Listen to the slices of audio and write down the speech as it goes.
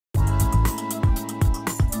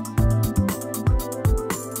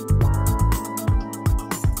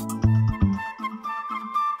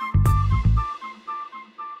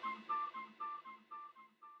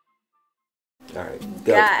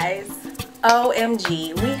Go. Guys,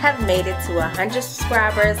 OMG, we have made it to 100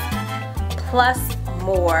 subscribers plus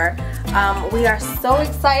more. We are so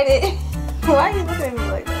excited. Why are you looking at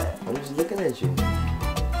me like that? I'm just looking at you.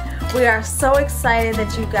 We are so excited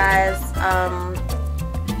that you guys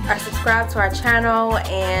are subscribed to our channel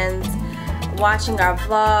and watching our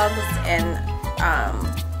vlogs and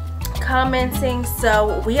commenting.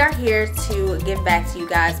 So we are here to give back to you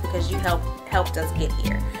guys because you helped us get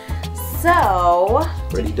here. So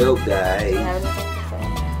pretty dope, guys. Do you have anything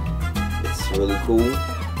to say? It's really cool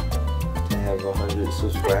to have 100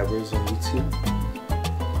 subscribers on YouTube.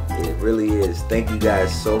 It really is. Thank you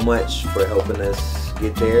guys so much for helping us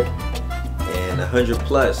get there. And 100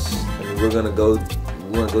 plus. I mean, we want to go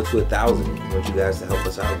to 1,000. We want you guys to help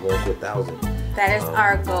us out going to 1,000. That is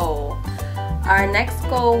our goal. Our next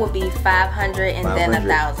goal will be 500 and then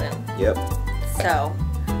 1,000. Yep. So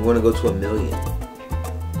we want to go to 1 million.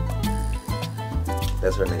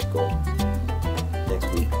 That's our next goal.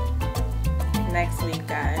 Next week. Next week,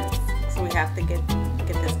 guys. So we have to get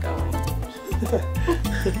this going.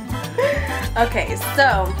 Okay,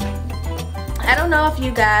 so I don't know if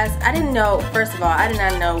you guys, I didn't know, first of all, I did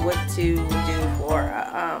not know what to do for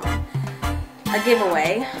a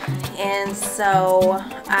giveaway. And so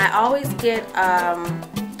I always get,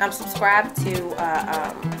 I'm subscribed to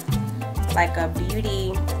like a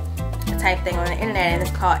beauty type thing on the internet, and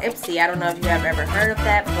it's called Ipsy. I don't know if you have ever heard of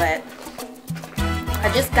that, but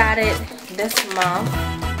I just got it this month,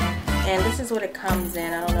 and this is what it comes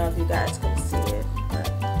in. I don't know if you guys can see it, but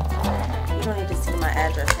you don't need to see my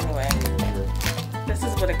address anyway. This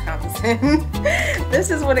is what it comes in.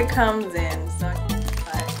 This is what it comes in. So,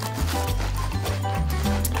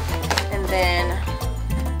 and then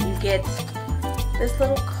you get this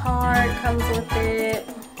little card, comes with it.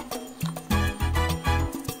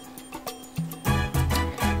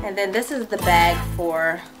 And then this is the bag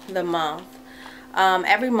for the month.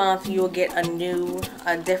 Every month you will get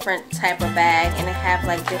a different type of bag, and it have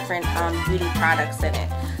like different beauty products in it.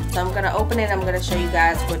 So I'm gonna open it. I'm gonna show you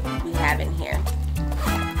guys what we have in here.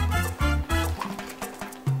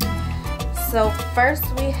 So first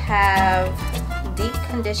we have deep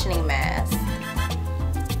conditioning mask.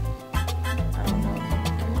 I don't know.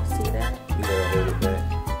 Can you see that? You gotta hold it back.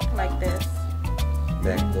 Like this.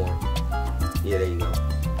 Back more. Yeah, there you go.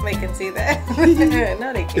 They can see that.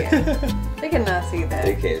 No, they can't. They cannot see that.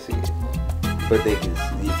 They can't see it, but they can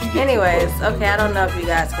see. If you get anyways, okay, I don't know if you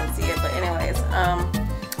guys can see it, but anyways,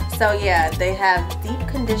 so yeah, they have deep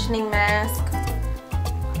conditioning mask,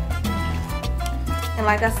 and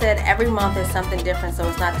like I said, every month is something different, so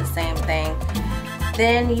it's not the same thing.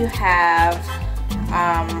 Then you have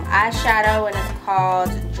eyeshadow, and it's called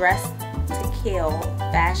Dress to Kill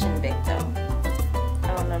Fashion Victim.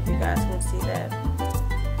 I don't know if you guys can see that.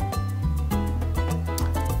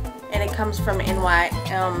 And it comes from NYX.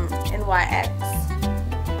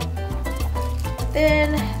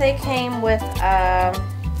 Then they came with a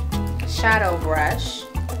shadow brush.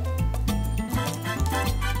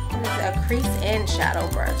 What is it? A crease in shadow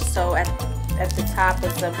brush. So at the top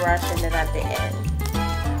is the brush, and then at the end.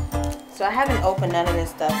 So I haven't opened none of this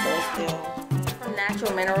stuff, so it's still from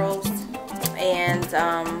Natural Minerals and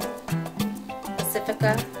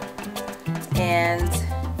Pacifica. And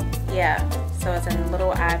yeah. So it's a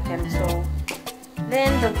little eye pencil.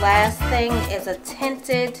 Then the last thing is a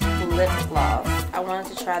tinted lip gloss. I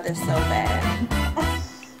wanted to try this so bad.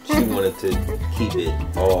 She wanted to keep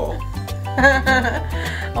it all.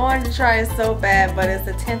 I wanted to try it so bad, but it's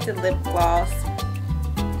a tinted lip gloss.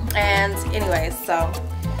 And anyways, so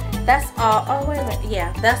that's all. Oh wait a minute.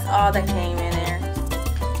 Yeah, that's all that came in there.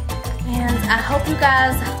 And I hope you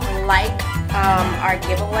guys like our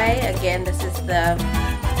giveaway. Again, this is the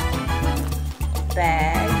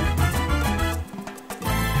bag.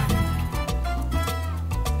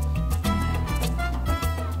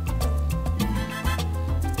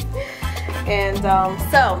 And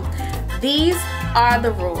so these are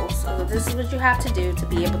the rules. So this is what you have to do to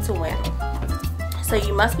be able to win. So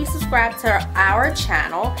you must be subscribed to our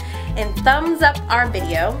channel and thumbs up our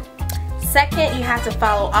video. Second, you have to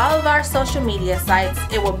follow all of our social media sites.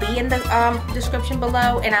 It will be in the description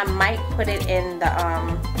below, and I might put it in the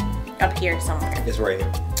up here somewhere. It's right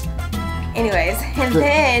here. Anyways, and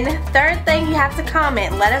then third thing, you have to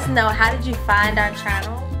comment. Let us know, how did you find our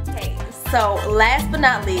channel? Okay, so last but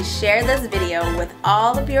not least, share this video with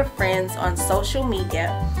all of your friends on social media,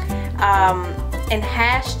 and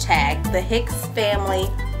hashtag the Hicks Family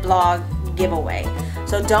Vlog Giveaway.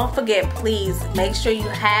 So don't forget, please make sure you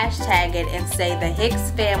hashtag it and say the Hicks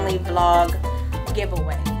Family Vlog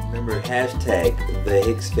Giveaway. Remember, hashtag the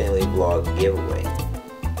Hicks Family Vlog Giveaway.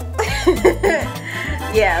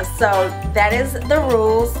 Yeah, so that is the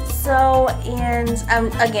rules. So, and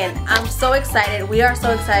again, I'm so excited. We are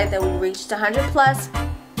so excited that we reached 100 plus,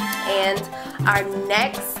 and our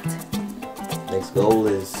next goal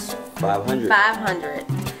is 500. 500.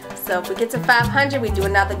 So if we get to 500, we do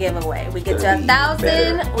another giveaway. We get to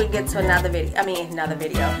 1,000, we get to another video.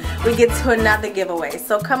 We get to another giveaway.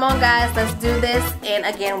 So come on, guys, let's do this. And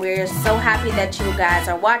again, we're so happy that you guys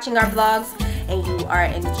are watching our vlogs and you are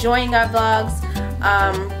enjoying our vlogs.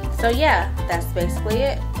 So yeah, that's basically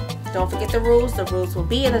it. Don't forget the rules. The rules will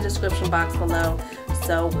be in the description box below.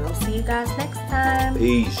 So we'll see you guys next time.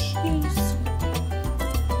 Peace. Peace.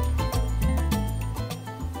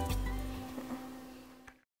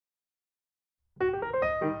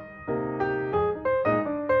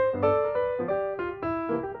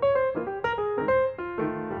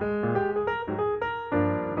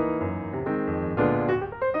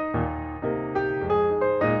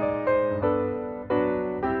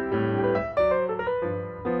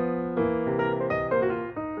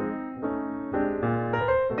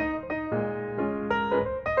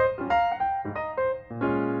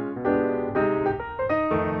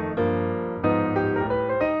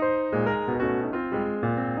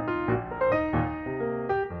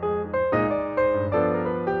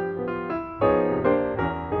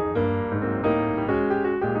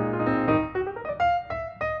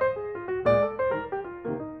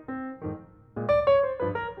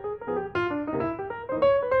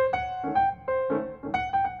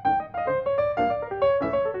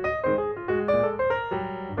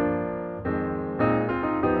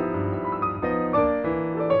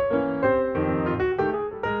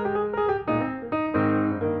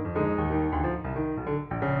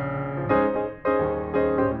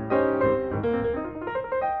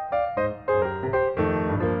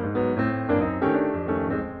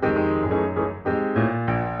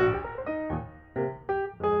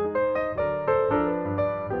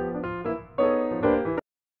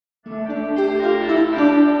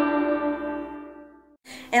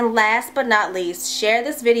 And last but not least, share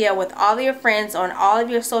this video with all of your friends on all of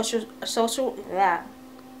your social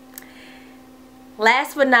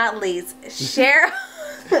Last but not least, share.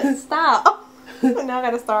 Stop. Now I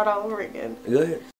gotta start all over again. Go ahead.